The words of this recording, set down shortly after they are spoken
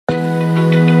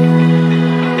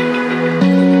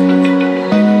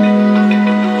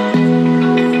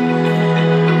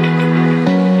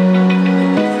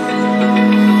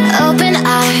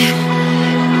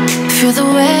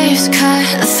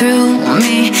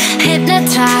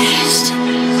hypnotized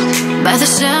by the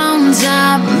sounds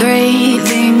I'm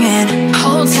breathing in.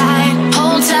 Hold tight,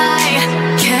 hold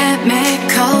tight.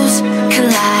 Chemicals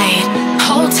collide.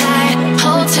 Hold tight,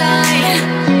 hold tight,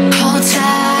 hold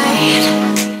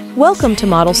tight. Welcome to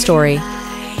Model Story.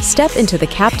 Step into the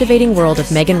captivating world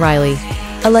of Megan Riley,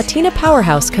 a Latina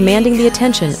powerhouse commanding the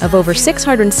attention of over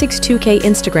 662K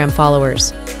Instagram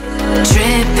followers.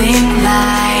 Dripping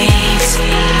lights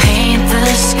paint the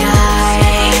skies.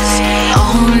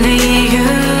 Only you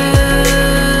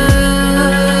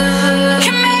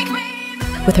can make me.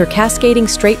 With her cascading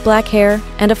straight black hair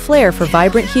and a flair for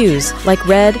vibrant hues like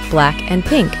red, black, and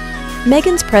pink,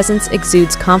 Megan's presence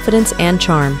exudes confidence and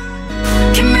charm.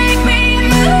 Can make me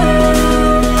move.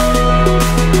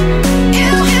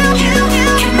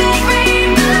 Can make me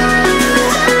move.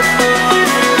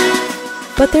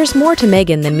 But there's more to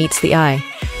Megan than meets the eye.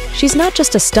 She's not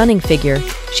just a stunning figure,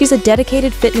 she's a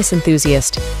dedicated fitness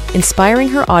enthusiast, inspiring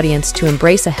her audience to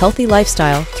embrace a healthy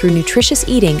lifestyle through nutritious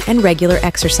eating and regular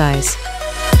exercise.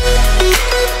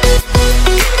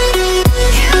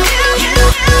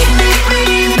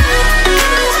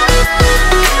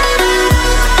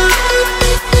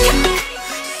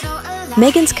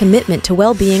 Megan's commitment to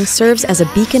well-being serves as a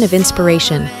beacon of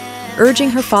inspiration, urging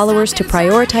her followers to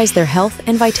prioritize their health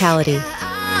and vitality.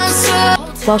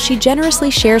 While she generously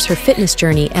shares her fitness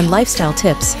journey and lifestyle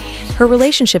tips, her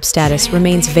relationship status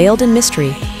remains veiled in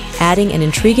mystery, adding an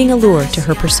intriguing allure to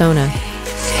her persona.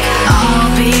 All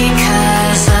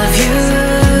because of you.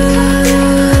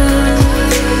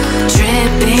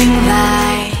 Dripping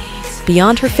light.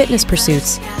 Beyond her fitness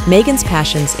pursuits, Megan's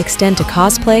passions extend to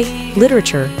cosplay,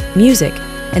 literature, music,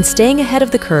 and staying ahead of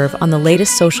the curve on the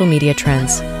latest social media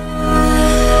trends.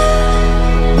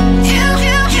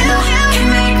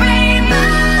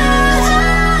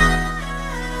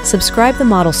 Subscribe to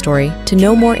Model Story to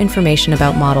know more information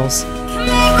about models.